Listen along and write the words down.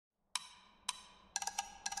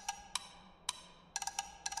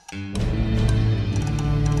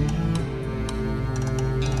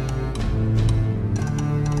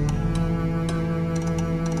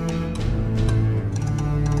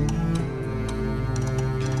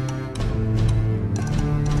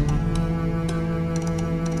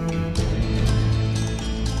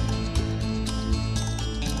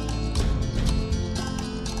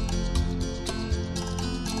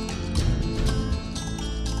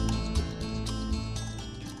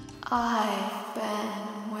I've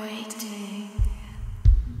been waiting.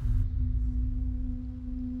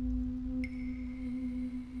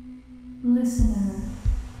 Listener.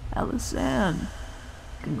 Alisane,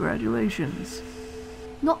 congratulations.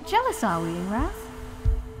 Not jealous, are we, Ingrath?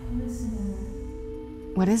 Listener.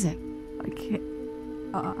 What is it? I can't.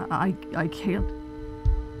 I can't.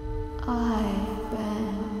 I've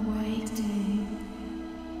been waiting.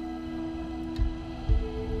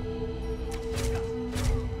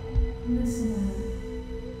 Listener.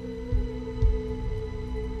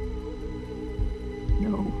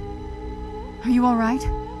 No. Are you alright?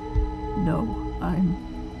 No, I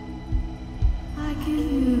give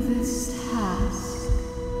you this task.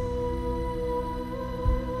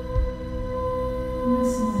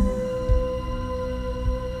 Listener.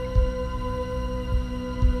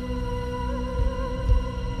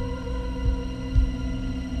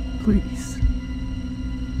 Please.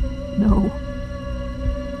 No.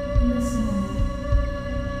 Listener.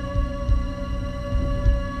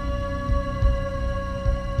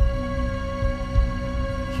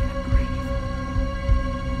 I can't breathe.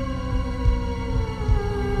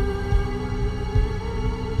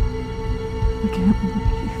 I can't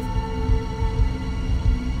breathe.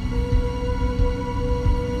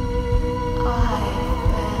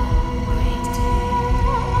 I've been waiting.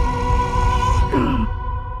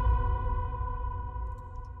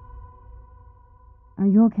 Are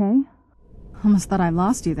you okay? Almost thought I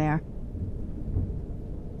lost you there.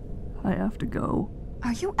 I have to go.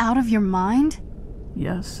 Are you out of your mind?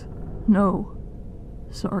 Yes. No.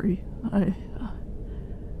 Sorry. I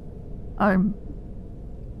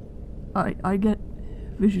get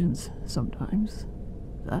visions sometimes.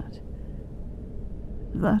 That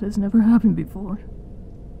has never happened before.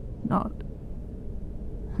 Not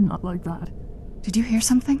like that. Did you hear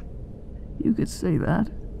something? You could say that.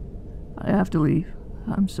 I have to leave.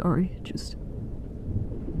 I'm sorry. Just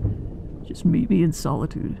meet me in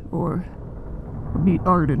solitude, or meet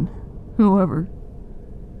Arden. Whoever.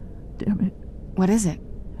 Damn it. What is it?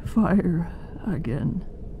 Fire again.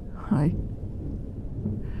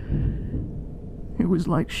 It was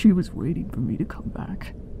like she was waiting for me to come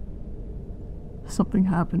back. Something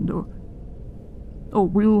happened, or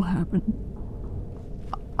will happen.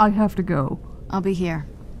 I have to go. I'll be here.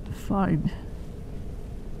 Find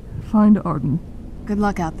Arden. Good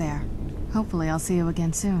luck out there. Hopefully I'll see you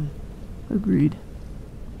again soon. Agreed.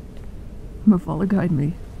 Mephala guide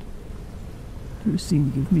me. You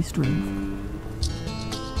seem to give me strength.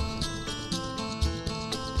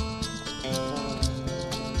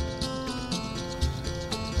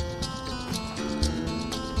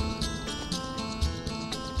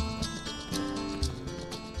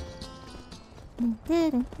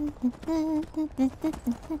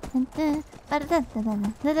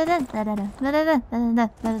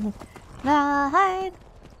 Hide.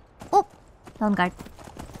 Oh, down guard.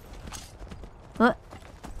 Hello.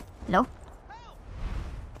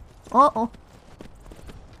 Oh.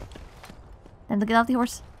 Time to get off the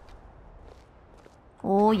horse.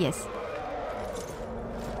 Oh yes.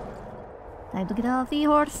 Time to get off the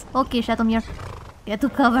horse. Okay, Shadowmere. Get to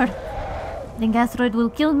cover. Think asteroid will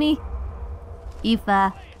kill me if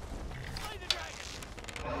I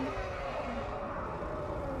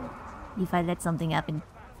let something happen.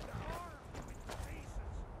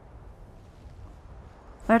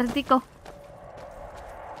 Where did it go?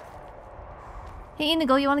 Hey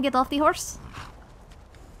Inigo, you wanna get off the horse?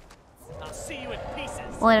 I'll see you in pieces.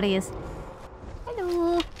 Oh, there he is.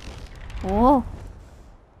 Hello. Oh.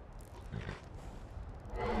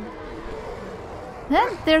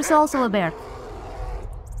 And there's also a bear.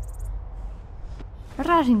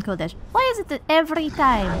 Rajin Kodesh. Why is it that every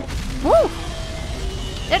time? Woo!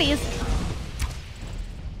 There he is.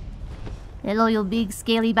 Hello, you big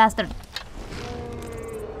scaly bastard.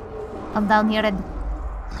 Come down here and...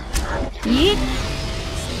 Yeet!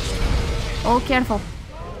 Oh, careful.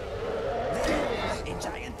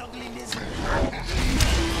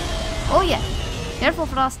 Oh yeah. Careful,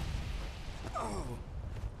 Frost.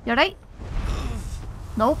 You alright?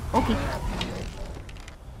 No? Okay.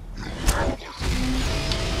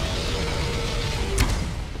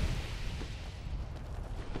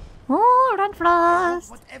 Oh, run,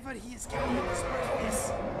 Frost! Whatever he is carrying is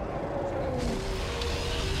worthless.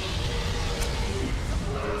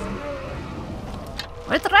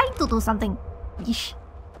 We're trying to do something. Yeesh.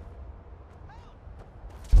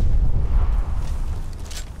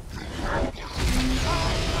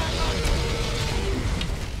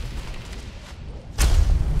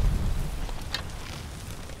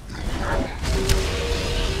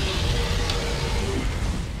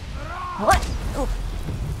 What? Oh.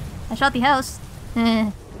 I shot the house.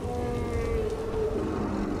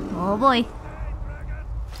 Oh boy.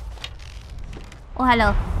 Oh,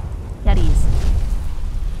 hello. There he is.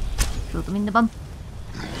 Shoot him in the bum.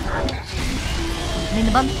 Shoot him in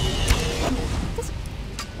the bum. This...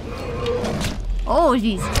 Oh,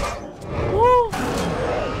 jeez.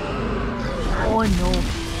 Oh, no.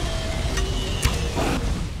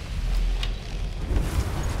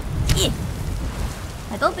 Yeah.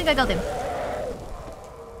 I don't think I got him.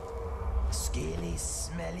 Scaly,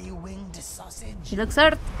 smelly winged sausage. He looks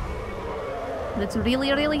hurt. Looks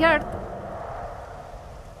really, really hurt.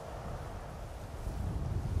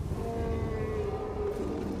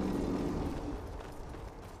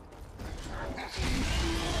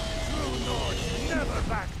 True Nords never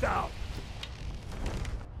back down.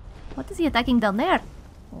 What is he attacking down there?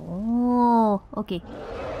 Oh, okay.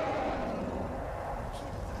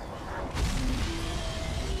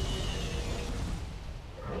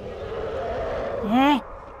 Eh.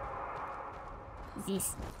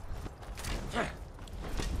 This.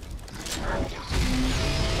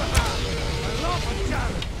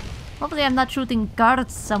 Hopefully I'm not shooting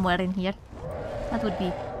guards somewhere in here. That would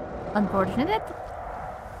be unfortunate.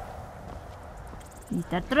 He's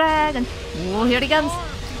that dragon. Oh, here he comes.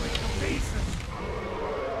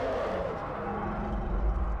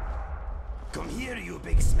 Come here, you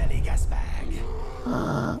big smelly gas bag.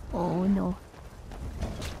 Oh no.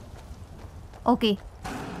 Okay.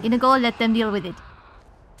 Inigo, let them deal with it.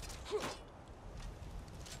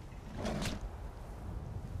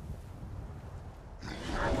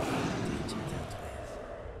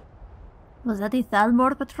 Was that a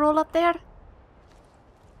Thalmor patrol up there?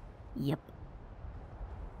 Yep.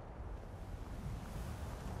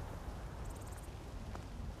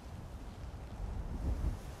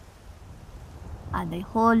 And a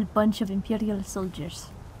whole bunch of Imperial soldiers.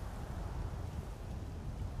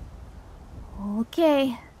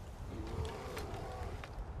 Okay.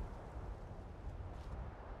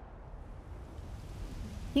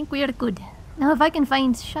 I think we are good. Now if I can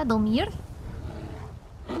find Shadowmere.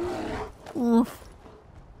 Oof.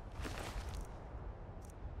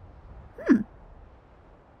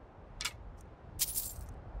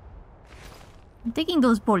 I'm taking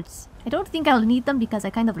those bolts. I don't think I'll need them because I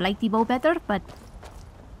kind of like the bow better, but...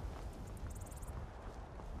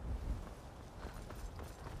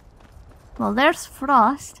 Well, there's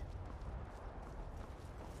Frost.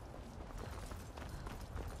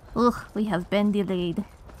 Ugh, we have been delayed.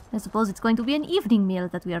 I suppose it's going to be an evening meal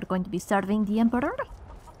that we are going to be serving the Emperor.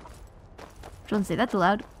 Don't say that too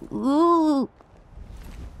loud. Ooh!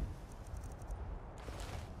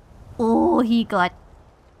 Oh, he got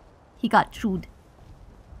chewed.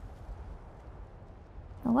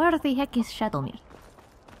 Now where the heck is Shadowmere?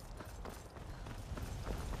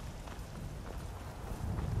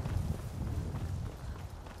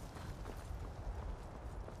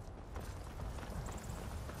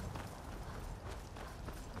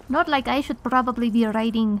 Not like I should probably be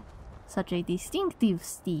riding such a distinctive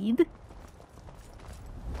steed.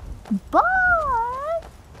 But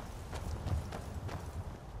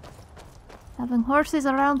having horses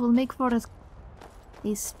around will make for a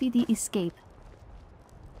speedy escape.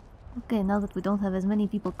 Okay, now that we don't have as many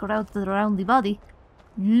people crowded around the body.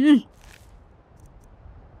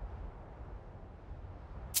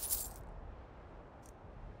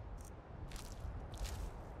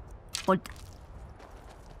 Hold.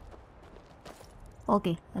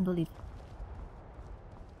 Okay, I believe.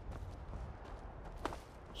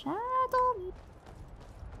 Shadow.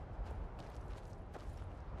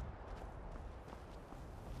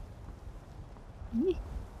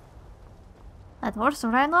 That horse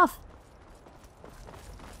ran off.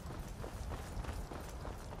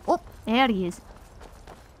 Oh, there he is.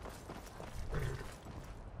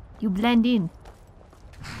 You blend in.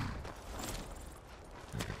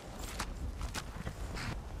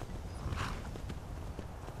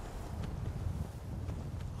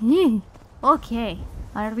 Okay,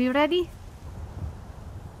 are we ready?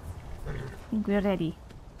 I think we're ready.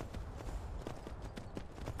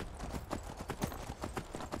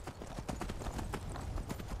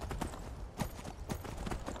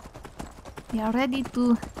 We are ready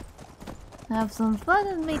to have some fun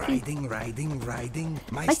and make it. Riding.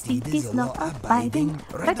 My My steed is law abiding.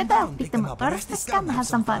 Write it down, pick them up, arrest the scum, have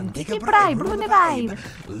some fun. Take a bribe, rune a vibe.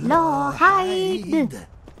 Law hide.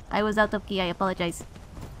 I was out of key, I apologize.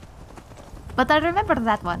 But I remember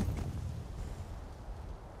that one.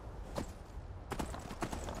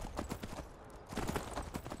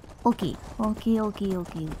 Okay.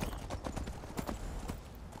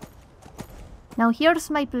 Now here's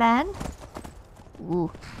my plan.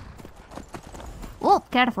 Ooh. Oh,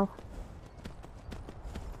 careful.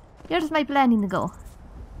 Here's my plan, Inigo.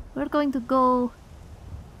 We're going to go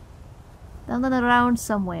down and around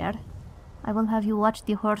somewhere. I will have you watch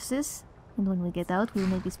the horses, and when we get out, we'll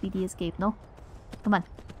make a speedy escape, no? Come on.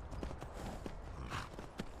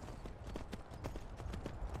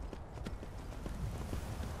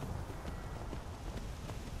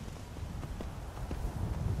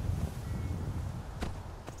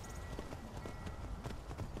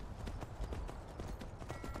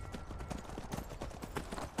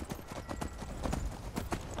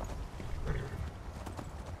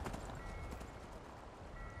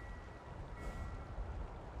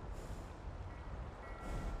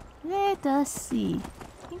 Let us see.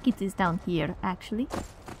 I think it is down here, actually.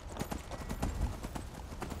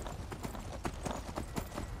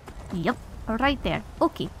 Yep, right there.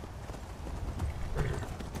 Okay.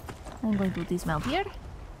 I'm going to dismount here.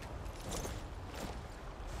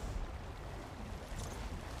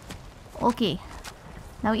 Okay.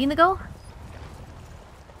 Now, Inigo?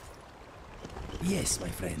 Yes, my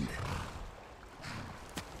friend.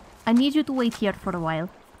 I need you to wait here for a while.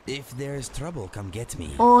 If there's trouble, come get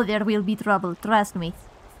me. Oh, there will be trouble, trust me.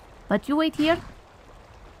 But you wait here.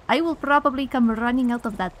 I will probably come running out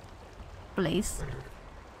of that place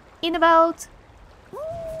in about...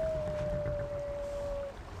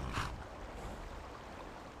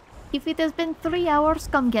 If it has been 3 hours,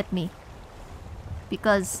 come get me.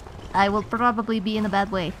 Because I will probably be in a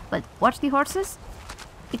bad way. But watch the horses.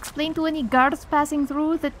 Explain to any guards passing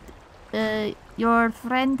through that your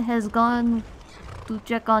friend has gone to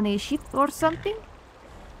check on a ship or something.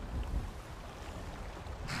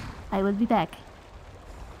 I will be back.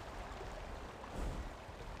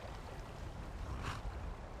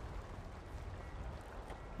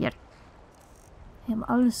 Here. I am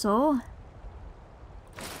also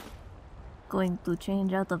going to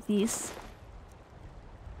change out of this.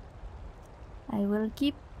 I will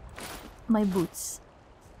keep my boots,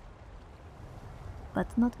 but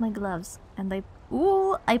not my gloves. And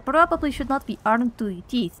I probably should not be armed to the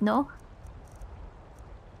teeth, no?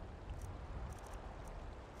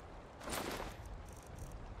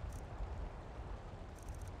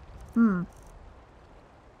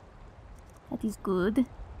 That is good.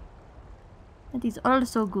 That is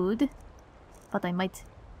also good. But I might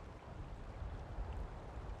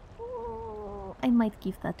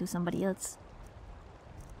give that to somebody else.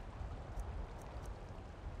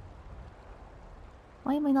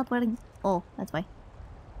 Why am I not wearing... Oh, that's why.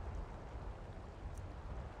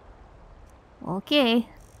 Okay.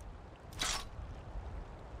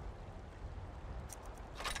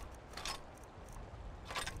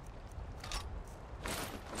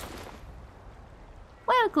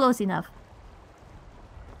 Well, close enough.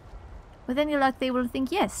 With any luck, they will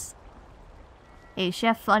think yes. A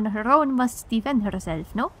chef on her own must defend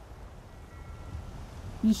herself, no?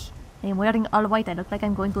 Eesh, I am wearing all white. I look like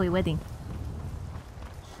I'm going to a wedding.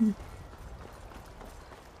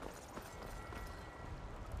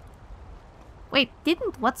 Wait,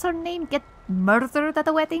 didn't what's-her-name get murdered at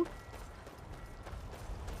a wedding?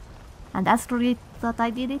 And Asteroid thought I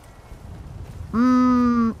did it?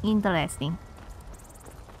 Interesting.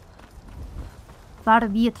 Far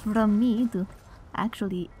be it from me to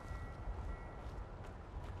actually...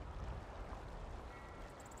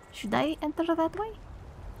 Should I enter that way?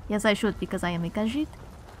 Yes, I should, because I am a khajiit.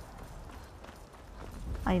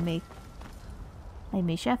 I'm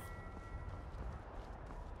a chef.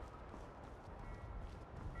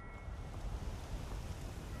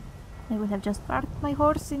 I would have just parked my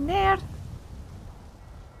horse in there.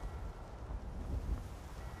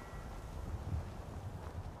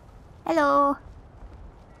 Hello.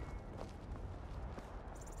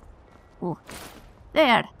 Oh,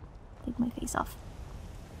 there. Take my face off.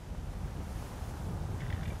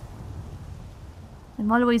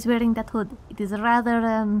 I'm always wearing that hood. It is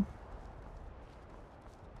rather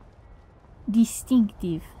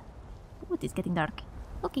distinctive. Oh, it is getting dark.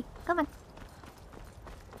 Okay, come on.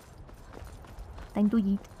 Time to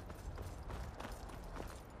eat.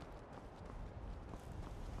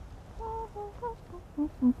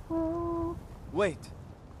 Wait,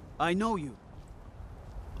 I know you.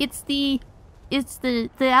 It's the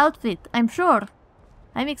outfit, I'm sure.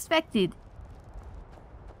 I'm expected.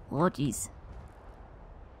 Oh jeez.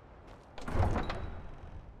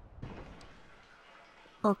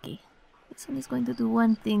 Okay. This one is going to do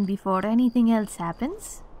one thing before anything else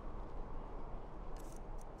happens.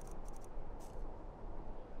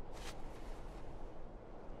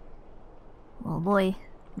 Oh boy,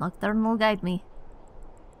 Nocturne will guide me.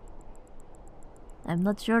 I'm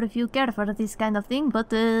not sure if you care for this kind of thing,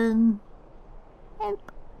 but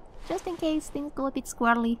help. Just in case things go a bit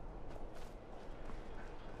squirrely.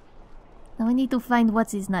 Now I need to find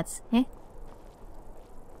what's his nuts, eh?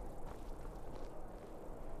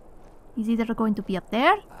 He's either going to be up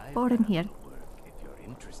there or in here. If you're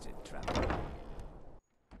interested, traveler.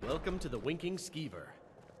 Welcome to the Winking Skeever.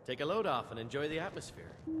 Take a load off and enjoy the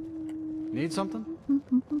atmosphere. Need something?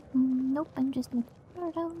 Nope, I'm just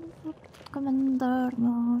Commander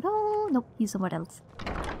Moro. Nope, he's somewhere else.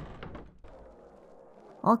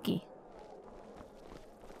 Okay.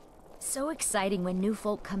 So exciting when new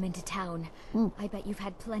folk come into town. Ooh. I bet you've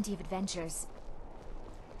had plenty of adventures.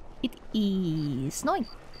 It is snowing.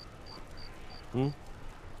 Hmm?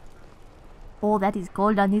 Oh, that is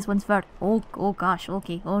cold on this one's fur. Oh gosh,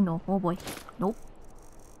 okay. Oh no, oh boy. Nope.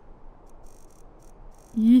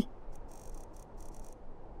 Eeh.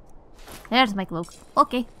 There's my cloak.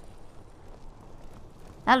 Okay.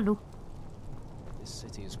 That'll do. This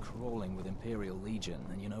city is crawling with Imperial Legion,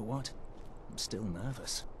 and you know what? I'm still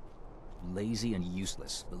nervous. Lazy and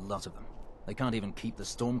useless, the lot of them. They can't even keep the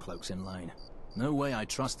Stormcloaks in line. No way I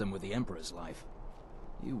trust them with the Emperor's life.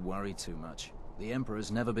 You worry too much. The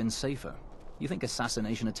Emperor's never been safer. You think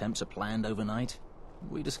assassination attempts are planned overnight?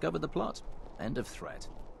 We discovered the plot. End of threat.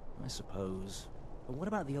 I suppose. But what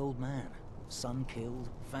about the old man? Son killed,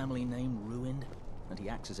 family name ruined, and he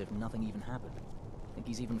acts as if nothing even happened. Think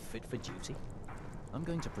he's even fit for duty? I'm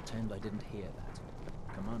going to pretend I didn't hear that.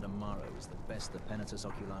 Commander Morrow is the best the Penitus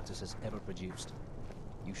Oculatus has ever produced.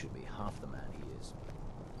 You should be half the man he is.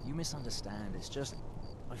 You misunderstand, it's just...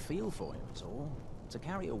 I feel for him, is all. To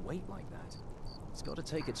carry a weight like that, it's got to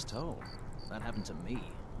take its toll. If that happened to me,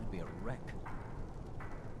 I'd be a wreck.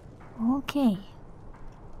 Okay.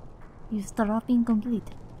 Eavesdropping complete.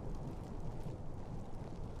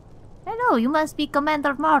 Hello, you must be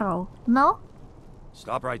Commander Morrow, no?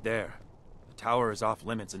 Stop right there. The tower is off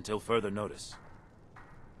limits until further notice.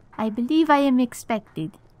 I believe I am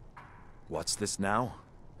expected. What's this now?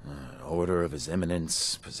 Order of His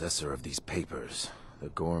Eminence, possessor of these papers, the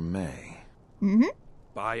Gourmet. Mm-hmm.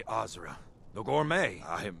 By Azra. The Gourmet.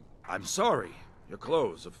 I'm sorry. Your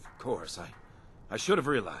clothes, of course. I should have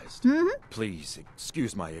realized. Mm-hmm. Please,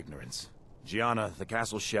 excuse my ignorance. Gianna, the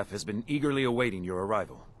castle chef, has been eagerly awaiting your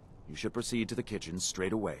arrival. You should proceed to the kitchen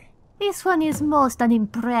straight away. This one is most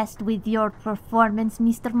unimpressed with your performance,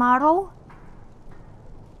 Mr. Morrow.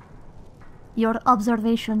 Your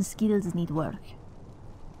observation skills need work.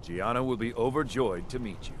 Gianna will be overjoyed to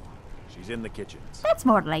meet you. She's in the kitchens. That's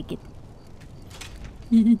more like it.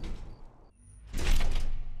 That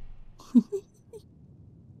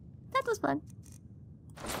was fun.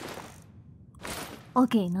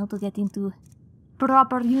 Okay, now to get into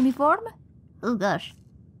proper uniform. Oh gosh.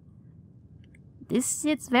 This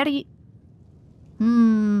sits very...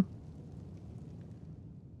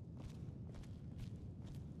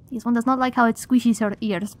 This one does not like how it squishes her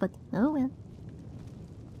ears, but oh well.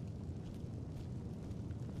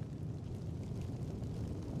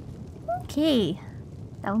 Okay,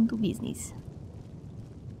 down to business.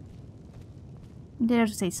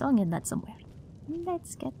 There's a song in that somewhere.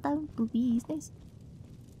 Let's get down to business.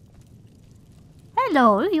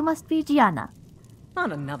 Hello, you must be Gianna.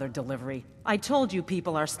 Not another delivery. I told you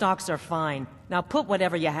people our stocks are fine. Now put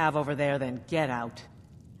whatever you have over there, then get out.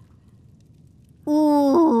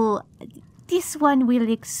 Ooh, this one will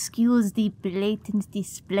excuse the blatant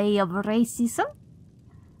display of racism.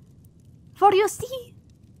 For you see,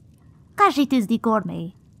 Khajiit is the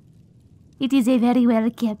gourmet. It is a very well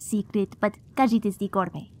kept secret, but Khajiit is the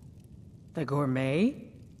gourmet. The gourmet?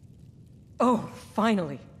 Oh,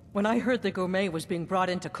 finally. When I heard the gourmet was being brought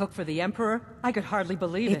in to cook for the Emperor, I could hardly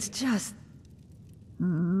believe it. It's just...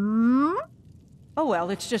 Oh well,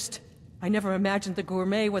 it's just... I never imagined the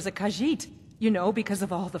gourmet was a khajiit. You know, because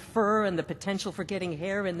of all the fur and the potential for getting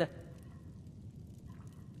hair in the...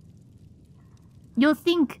 You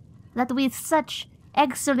think that with such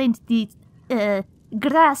excellent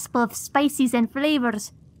grasp of spices and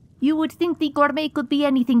flavors, you would think the gourmet could be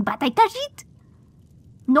anything but a khajiit?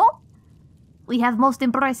 No? We have most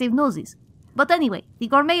impressive noses. But anyway, the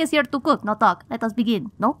gourmet is here to cook, not talk. Let us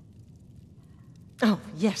begin, no? Oh,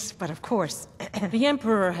 yes, but of course. The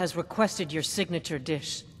Emperor has requested your signature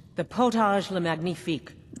dish, the potage le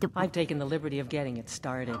magnifique. I've taken the liberty of getting it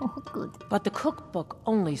started. Oh, good. But the cookbook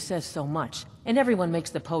only says so much, and everyone makes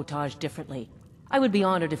the potage differently. I would be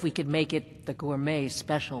honored if we could make it the gourmet's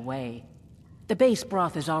special way. The base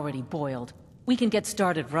broth is already boiled. We can get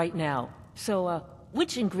started right now. So,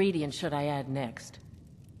 which ingredient should I add next?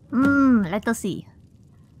 Let us see.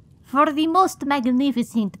 For the most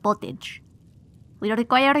magnificent pottage, we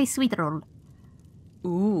require a sweet roll.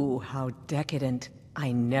 Ooh, how decadent.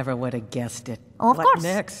 I never would have guessed it. Of course. What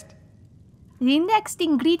next? The next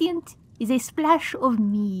ingredient is a splash of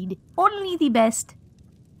mead. Only the best.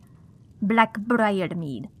 Blackbriar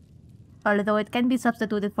mead. Although it can be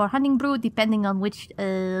substituted for honey brew depending on which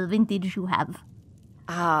vintage you have.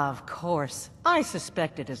 Ah, of course. I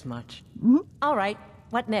suspected as much. Mm-hmm. All right,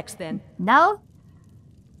 what next then? Now,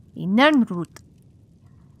 a nern root.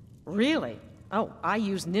 Really? Oh, I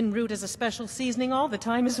use nin root as a special seasoning all the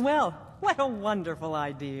time as well. What a wonderful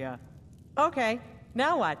idea. Okay,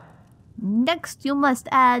 now what? Next, you must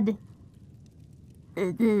add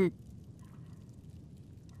a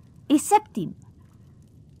septim.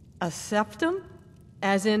 A septum?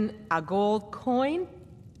 As in a gold coin?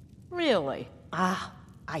 Really? Ah,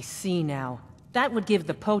 I see now. That would give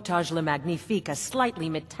the potage le magnifique a slightly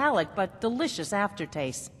metallic but delicious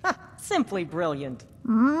aftertaste. Ha! Simply brilliant.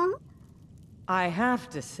 Hmm? I have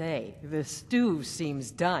to say, the stew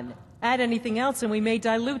seems done. Add anything else and we may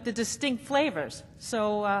dilute the distinct flavors.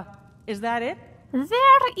 So, is that it?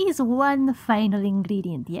 There is one final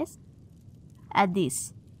ingredient, yes? Add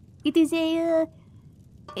this. It is a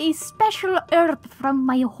special herb from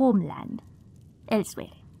my homeland.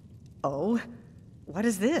 Elsewhere. Oh? What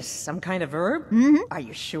is this? Some kind of herb? Mm-hmm. Are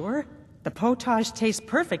you sure? The potage tastes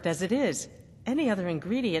perfect as it is. Any other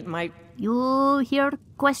ingredient might... You here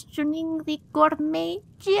questioning the gourmet,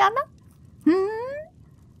 Gianna?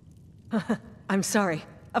 I'm sorry.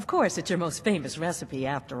 Of course, it's your most famous recipe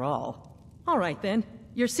after all. All right then,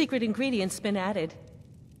 your secret ingredient's been added.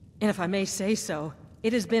 And if I may say so,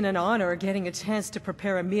 it has been an honor getting a chance to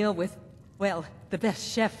prepare a meal with, well, the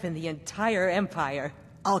best chef in the entire Empire.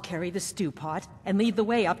 I'll carry the stew pot and lead the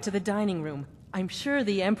way up to the dining room. I'm sure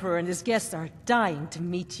the Emperor and his guests are dying to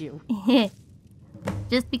meet you.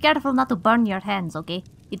 Just be careful not to burn your hands, okay?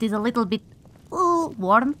 It is a little bit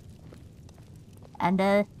warm.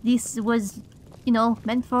 And this was, you know,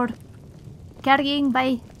 meant for carrying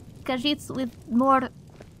by khajiits with more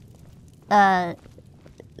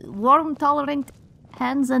warm-tolerant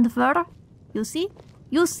hands and fur. You see?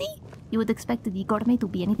 You see? You would expect the gourmet to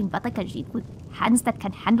be anything but a khajiit with hands that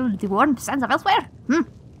can handle the warm sands of elsewhere.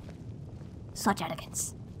 Such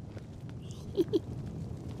arrogance.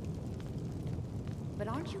 But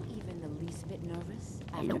aren't you even the least bit nervous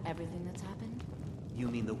after everything that's happened? You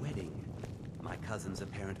mean the wedding? My cousin's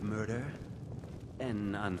apparent murder?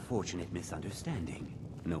 An unfortunate misunderstanding.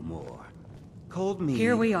 No more. Cold meat.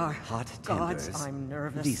 Here we are. Hot Gods, tenders. I'm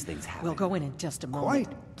nervous. These things happen. We'll go in just a moment.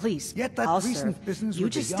 Quite. Please, Yet that I'll recent serve. business You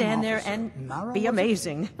with the just young stand there officer, and narrow, be was it?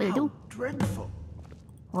 amazing. Will do. Dreadful.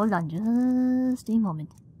 Hold on just a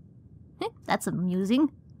moment. That's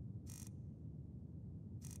amusing.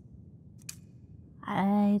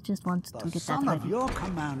 I just want to The get that son of ready. your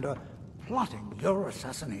commander plotting your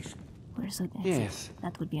assassination. Where's the exit? Yes.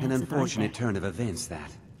 That would be An exit right unfortunate there. turn of events,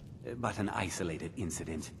 that. But an isolated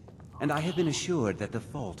incident. And I have been assured that the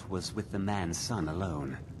fault was with the man's son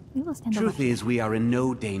alone. We will stand Truth over is, we are in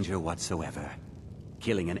no danger whatsoever.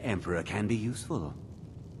 Killing an emperor can be useful.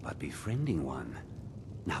 But befriending one...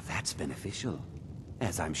 Now that's beneficial.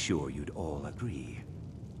 As I'm sure you'd all agree.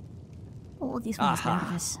 Oh, this one's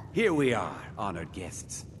nervous. Here we are, honored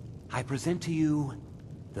guests. I present to you...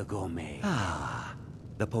 the gourmet. Ah,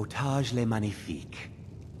 the potage le magnifique.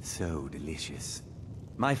 So delicious.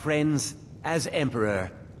 My friends, as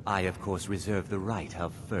Emperor, I of course reserve the right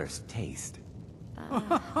of first taste.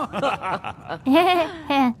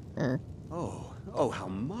 Oh, how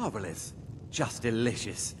marvelous. Just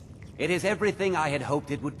delicious. It is everything I had hoped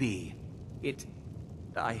it would be.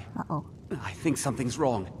 Uh-oh. I think something's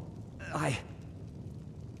wrong.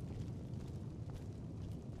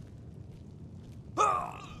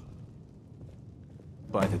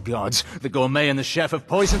 By the gods, the gourmet and the chef have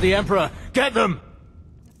poisoned the Emperor! Get them!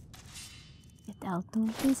 Get out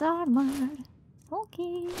of his armor.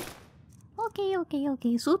 Okay.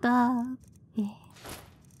 Okay. Suit up. Yeah.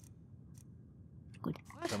 Good.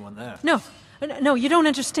 Someone there. No, you don't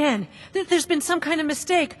understand. There's been some kind of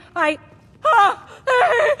mistake.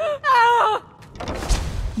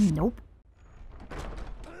 Nope.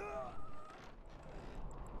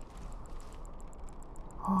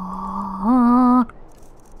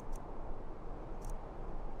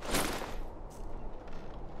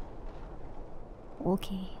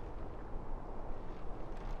 Okay.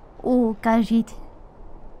 Oh, Khajiit.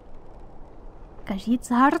 Khajiit's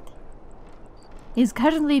heart is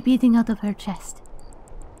currently beating out of her chest.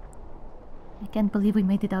 I can't believe we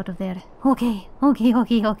made it out of there. Okay.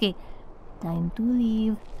 Time to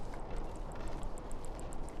leave.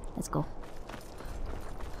 Let's go.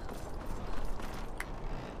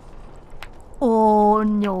 Oh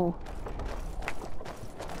no.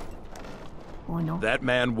 Oh no. That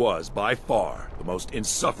man was, by far, the most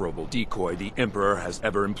insufferable decoy the Emperor has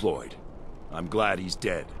ever employed. I'm glad he's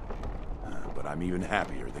dead. But I'm even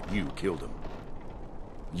happier that you killed him.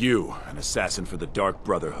 You, an assassin for the Dark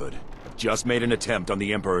Brotherhood, just made an attempt on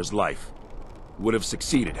the Emperor's life. Would have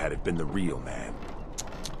succeeded had it been the real man.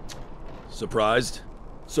 Surprised?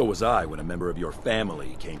 So was I when a member of your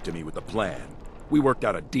family came to me with a plan. We worked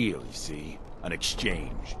out a deal, you see. An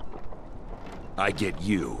exchange. I get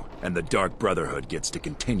you, and the Dark Brotherhood gets to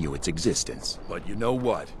continue its existence. But you know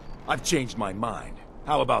what? I've changed my mind.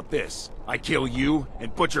 How about this? I kill you,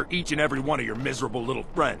 and butcher each and every one of your miserable little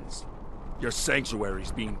friends. Your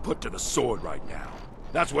sanctuary's being put to the sword right now.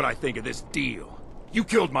 That's what I think of this deal. You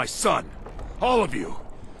killed my son. All of you.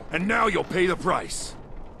 And now you'll pay the price.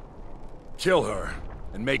 Kill her,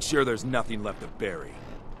 and make sure there's nothing left to bury.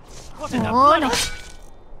 What in the Oh, bloody... no.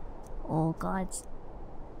 Oh, God.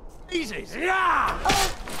 Easy! Yeah!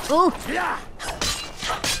 Oh! Yeah!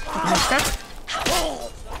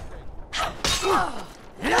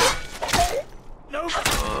 Nope!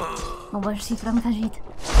 Oh, waar is die van khajiit?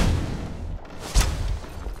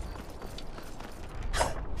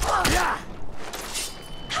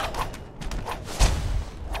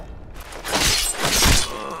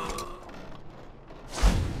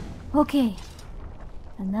 Okay.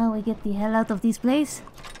 And now we get the hell out of this place.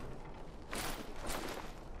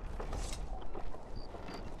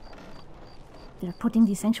 They're putting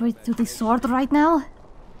the sanctuary to the sword right now?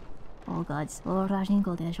 Oh gods. Oh Rajin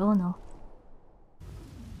Godesh. Oh no.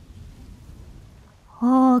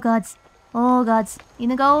 Oh gods. Oh gods.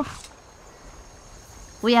 Inigo?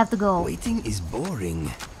 We have to go. Waiting is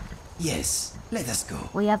boring. Yes, let us go.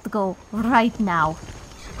 We have to go right now.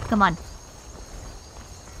 Come on.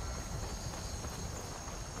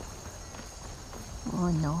 Oh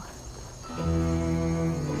no.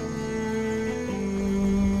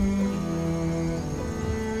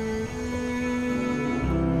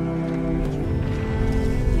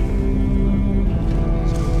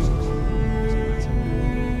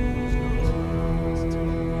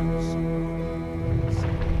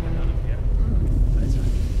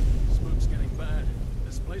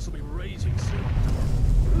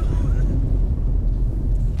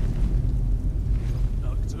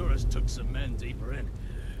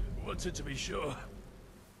 To be sure.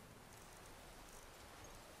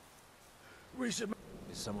 We should...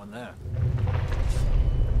 Is someone there?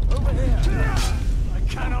 Over here! I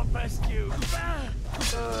cannot best you!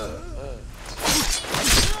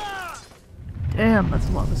 Damn, that's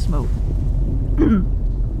a lot of smoke.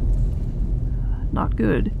 Not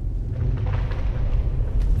good.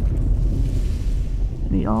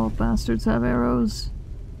 Any all bastards have arrows?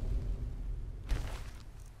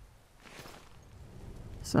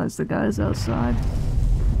 Besides the guys outside.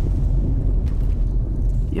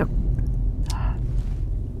 Yep.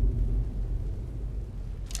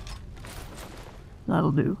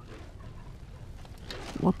 That'll do.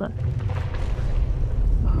 What the?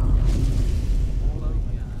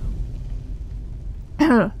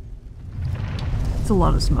 It's a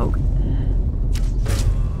lot of smoke.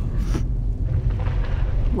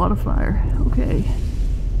 A lot of fire. Okay.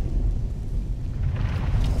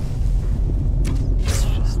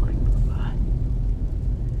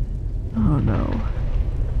 Oh no.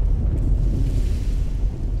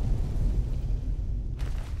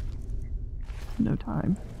 No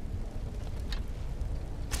time.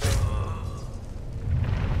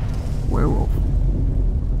 Werewolf.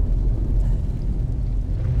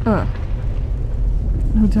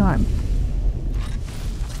 No time.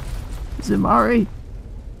 Zimari.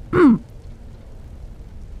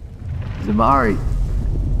 Zimari.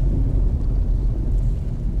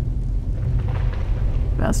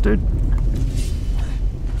 Bastard.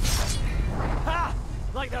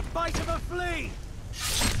 Like the bite of a flea!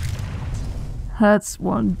 That's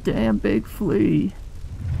one damn big flea.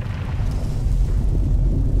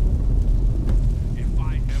 If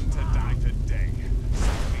I am to die today,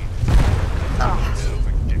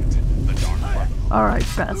 forget the Dark Brotherhood. Alright,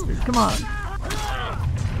 bastard, come on.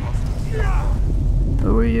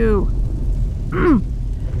 Who are you?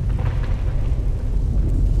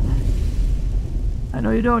 I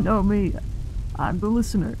know you don't know me. I'm the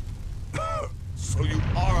listener. So you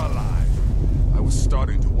are alive. I was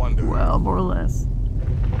starting to wonder. Well, more or less.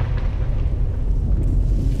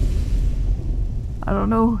 I don't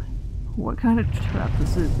know what kind of trap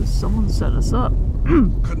this is. Does someone set us up?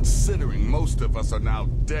 Considering most of us are now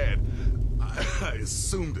dead, I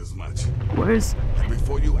assumed as much. Where's... And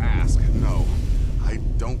before you ask, no, I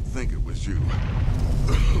don't think it was you.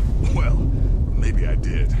 Well, maybe I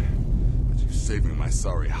did. But you saving my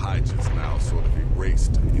sorry hide just now sort of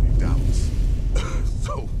erased any doubts.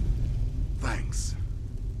 So, thanks.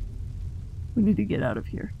 We need to get out of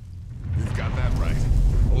here. You've got that right.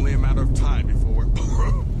 Only a matter of time before we're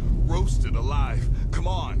roasted alive. Come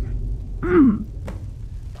on.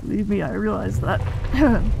 Believe me, I realized that.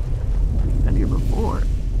 Been here before.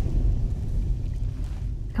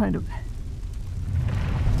 Kind of.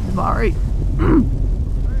 Alright.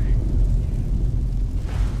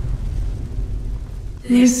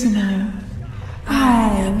 Listener, I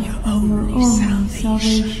am your only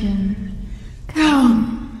salvation.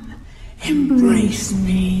 Come, embrace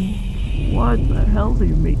me. What the hell do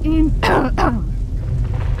you mean?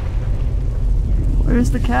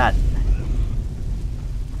 Where's the cat?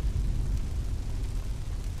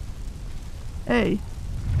 Hey,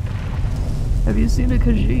 have you seen a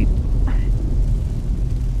khajiit?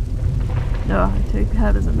 No, I take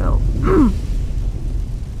that as a no.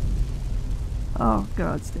 Oh,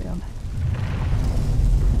 gods damn.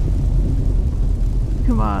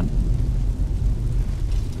 Come on.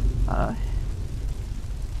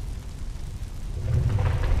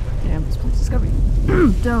 Damn, this place is gonna be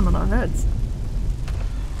down on our heads.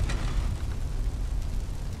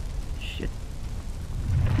 Shit.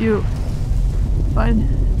 You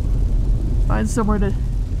find somewhere to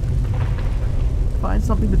find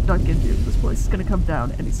something to duck into. This place is gonna come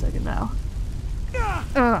down any second now.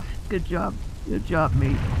 Good job. Good job,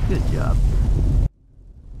 mate. Good job.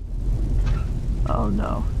 Oh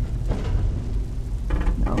no.